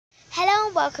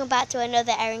welcome back to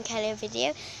another Erin Keller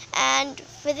video. And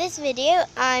for this video,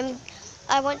 I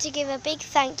want to give a big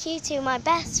thank you to my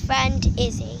best friend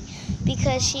Izzy,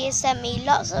 because she has sent me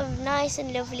lots of nice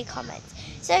and lovely comments.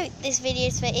 So this video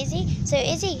is for Izzy. So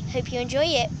Izzy, hope you enjoy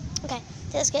it. Okay,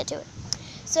 so let's get to it.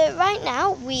 So right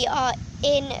now we are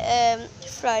in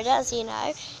Florida, as you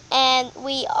know, and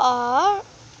we are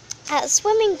at a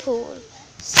swimming pool.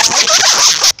 So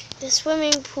the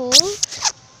swimming pool.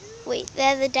 Wait,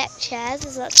 there are the deck chairs.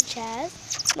 There's lots of chairs.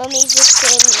 Mummy's just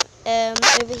sitting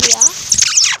over here,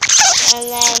 and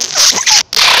then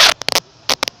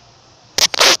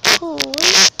the pool.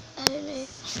 I don't know.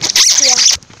 Yeah,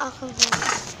 I'll come here.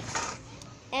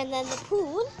 And then the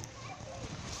pool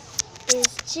is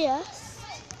just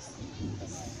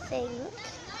this thing.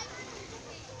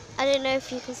 I don't know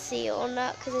if you can see it or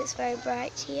not because it's very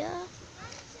bright here.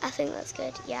 I think that's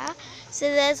good, yeah. So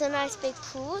there's a nice big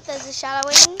pool, there's a shallow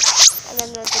end, and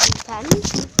then there's a deep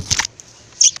end.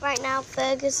 Right now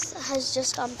Fergus has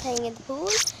just gone playing in the pool.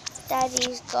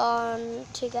 Daddy's gone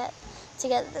to get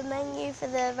the menu for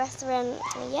the restaurant,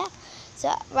 and yeah.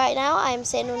 So right now I'm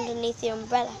sitting underneath the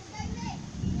umbrella.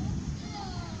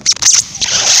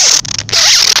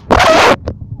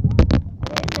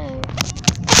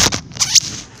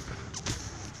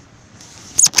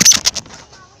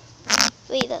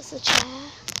 Wait, that's the chair.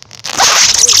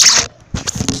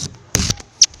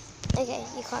 Okay,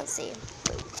 you can't see him.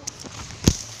 Wait.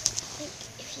 I think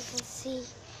if you can see.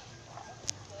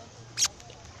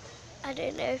 I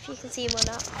don't know if you can see him or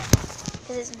not,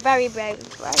 because it's very bright.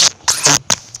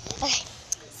 Okay,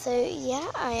 so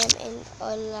yeah, I am in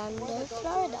Orlando,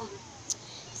 Florida.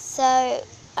 So,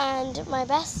 and my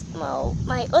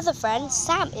other friend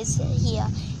Sam is here.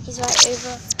 He's right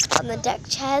over on the deck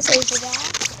chairs over there.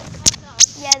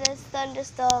 Yeah, there's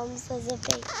thunderstorms. There's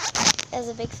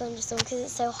a big thunderstorm because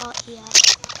it's so hot here.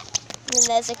 And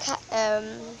then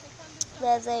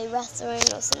there's a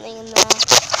restaurant or something in there.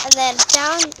 And then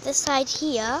down the side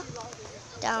here,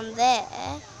 down there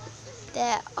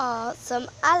are some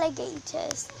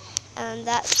alligators. And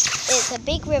it's a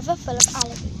big river full of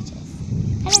alligators.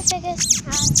 Hello, Fergus.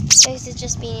 Fergus has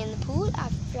just been in the pool.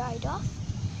 I've dried off.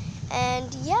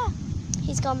 And yeah,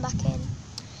 he's gone back in.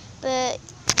 But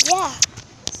yeah.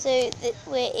 So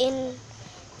we're in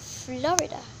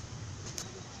Florida.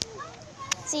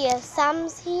 So yeah,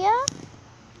 Sam's here.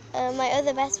 My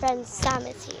other best friend Sam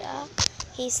is here.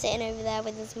 He's sitting over there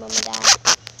with his mum and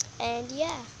dad. And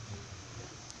yeah.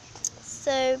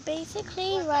 So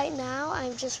basically right now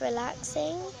I'm just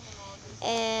relaxing.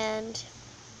 And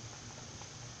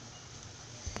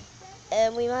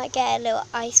we might get a little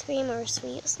ice cream or a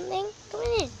sweet or something. Come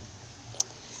on in.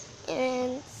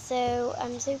 And so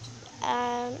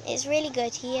it's really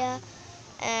good here,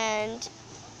 and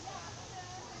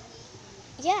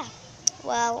yeah,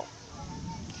 well,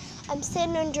 I'm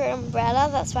sitting under an umbrella,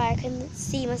 that's why I can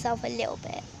see myself a little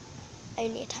bit,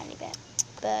 only a tiny bit,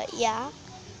 but yeah.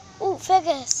 Oh,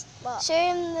 Fergus, what? Show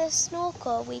him the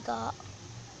snorkel we got.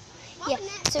 Yeah,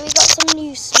 so we got some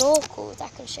new snorkels I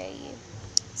can show you.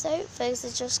 So Fergus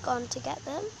has just gone to get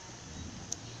them.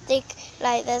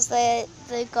 There's the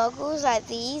goggles like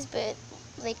these, but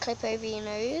they clip over your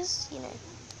nose, you know,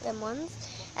 them ones.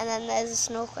 And then there's a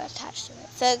snorkel attached to it.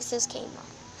 Fergus's came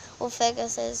off. Well,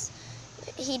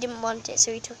 he didn't want it,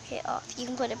 so he took it off. You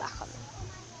can put it back on them.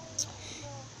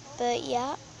 But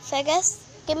yeah, Fergus,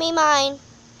 give me mine.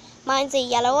 Mine's a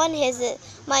yellow one.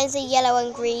 Mine's a yellow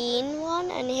and green one,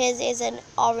 and his is an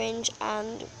orange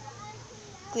and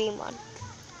green one.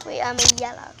 Wait, I'm a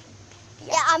yellow.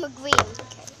 Yeah, I'm a green.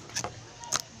 Okay.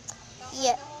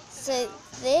 Yeah. So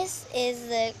this is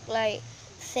the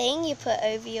thing you put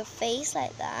over your face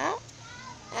like that,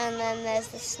 and then there's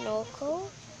the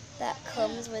snorkel that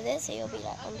comes with it, so you'll be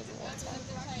like under the water.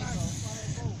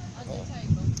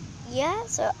 Yeah,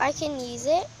 so I can use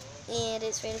it, and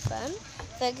it's really fun.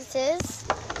 Fergus's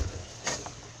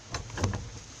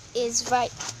is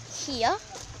right here.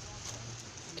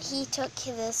 He took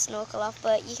the snorkel off,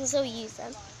 but you can still use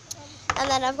them. And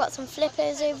then I've got some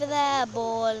flippers over there, a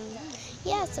ball, and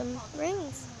yeah, some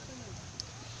rings.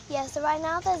 Yeah, so right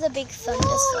now there's a big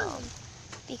thunderstorm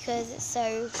because it's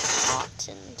so hot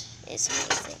and it's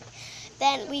amazing.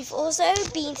 Then we've also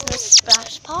been to the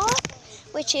splash park,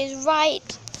 which is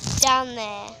right down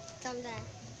there. Down there.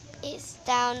 It's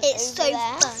down over there. It's so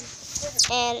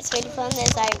fun. And it's really fun.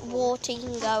 There's like water you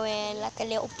can go in, like a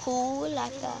little pool,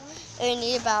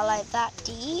 only about that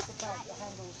deep.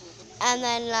 And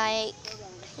then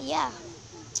yeah.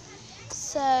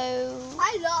 So,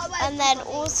 and then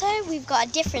also we've got a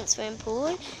different swimming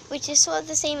pool, which is sort of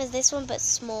the same as this one but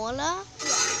smaller.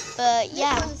 Yeah. But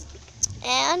yeah,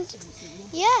 And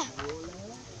yeah,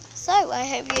 so I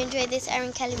hope you enjoyed this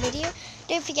Erin Kelly video.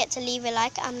 Don't forget to leave a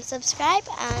like and subscribe,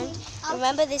 and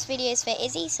remember this video is for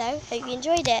Izzy, so hope you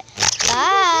enjoyed it.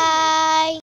 Bye.